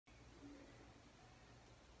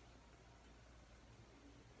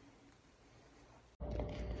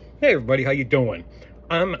Hey everybody, how you doing?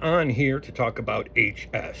 I'm on here to talk about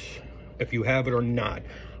HS, if you have it or not.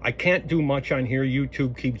 I can't do much on here.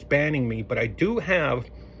 YouTube keeps banning me, but I do have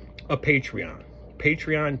a Patreon.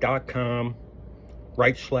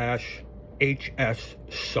 Patreon.com/HS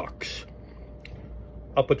sucks.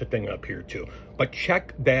 I'll put the thing up here too. But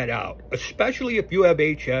check that out, especially if you have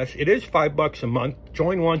HS. It is $5 a month.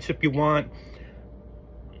 Join once if you want.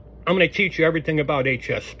 I'm going to teach you everything about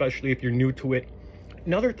HS, especially if you're new to it.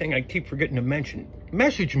 Another thing I keep forgetting to mention,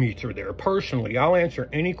 message me through there personally. I'll answer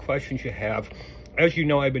any questions you have. As you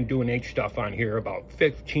know, I've been doing H stuff on here about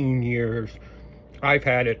 15 years. I've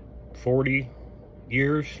had it 40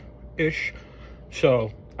 years-ish.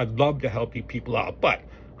 So I'd love to help you people out. But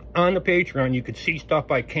on the Patreon, you can see stuff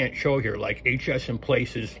I can't show here, like HS in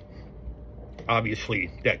places, obviously,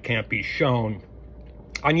 that can't be shown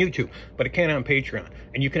on YouTube, but it can on Patreon.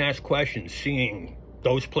 And you can ask questions, seeing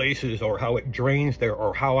those places or how it drains there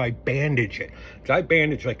or how I bandage it. Because I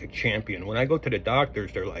bandage like a champion. When I go to the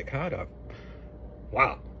doctors, they're like,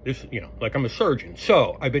 wow, this, like I'm a surgeon.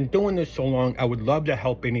 So I've been doing this so long, I would love to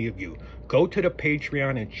help any of you. Go to the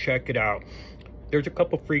Patreon and check it out. There's a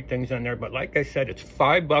couple free things on there, but like I said, it's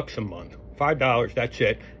 $5 a month, $5, that's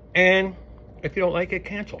it. And if you don't like it,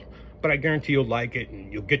 cancel. But I guarantee you'll like it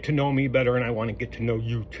and you'll get to know me better, and I want to get to know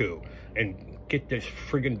you too. And get this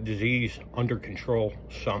friggin' disease under control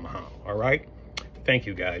somehow, all right? Thank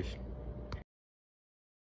you, guys.